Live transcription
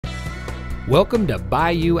Welcome to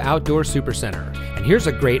Bayou Outdoor Supercenter, and here's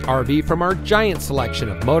a great RV from our giant selection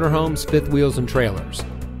of motorhomes, fifth wheels, and trailers.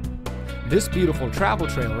 This beautiful travel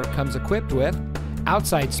trailer comes equipped with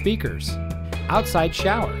outside speakers, outside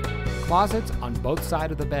shower, closets on both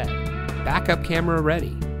sides of the bed, backup camera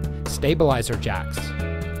ready, stabilizer jacks,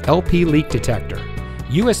 LP leak detector,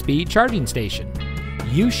 USB charging station,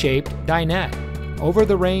 U-shaped dinette,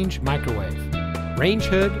 over-the-range microwave, range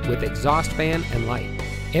hood with exhaust fan and light,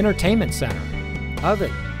 entertainment center, oven,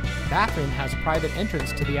 bathroom has private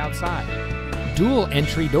entrance to the outside, dual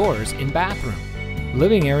entry doors in bathroom,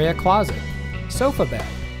 living area closet, sofa bed,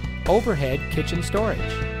 overhead kitchen storage,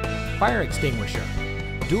 fire extinguisher,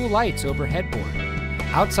 dual lights over headboard,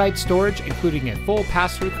 outside storage including a full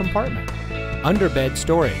pass-through compartment, underbed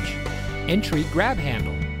storage, entry grab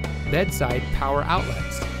handle, bedside power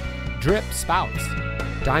outlets, drip spouts,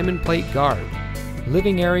 diamond plate guard,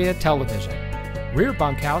 living area television, rear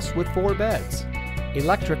bunkhouse with 4 beds,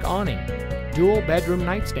 electric awning, dual bedroom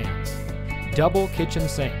nightstands, double kitchen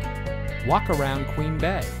sink, walk-around queen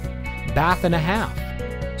bed, bath and a half,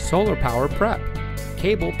 solar power prep,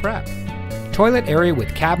 cable prep, toilet area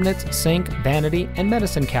with cabinets, sink, vanity, and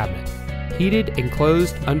medicine cabinet, heated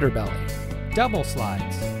enclosed underbelly, double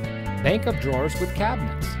slides, bank of drawers with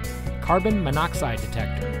cabinets, carbon monoxide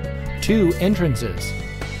detector, 2 entrances,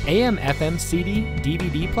 AM/FM CD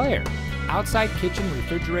DVD player, outside kitchen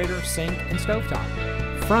refrigerator, sink, and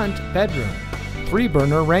stovetop, front bedroom,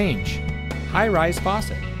 3-burner range, high-rise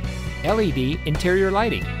faucet, LED interior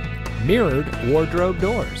lighting, mirrored wardrobe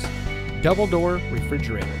doors, double-door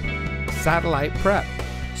refrigerator, satellite prep,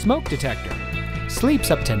 smoke detector, sleeps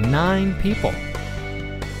up to 9 people.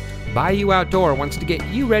 Bayou Outdoor wants to get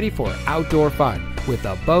you ready for outdoor fun with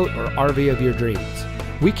a boat or RV of your dreams.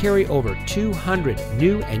 We carry over 200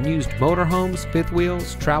 new and used motorhomes, fifth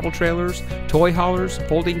wheels, travel trailers, toy haulers,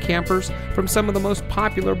 folding campers from some of the most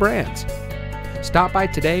popular brands. Stop by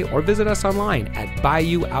today or visit us online at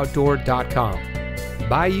BayouOutdoor.com.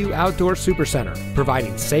 Bayou Outdoor Supercenter,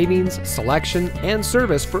 providing savings, selection, and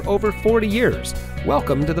service for over 40 years.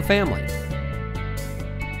 Welcome to the family.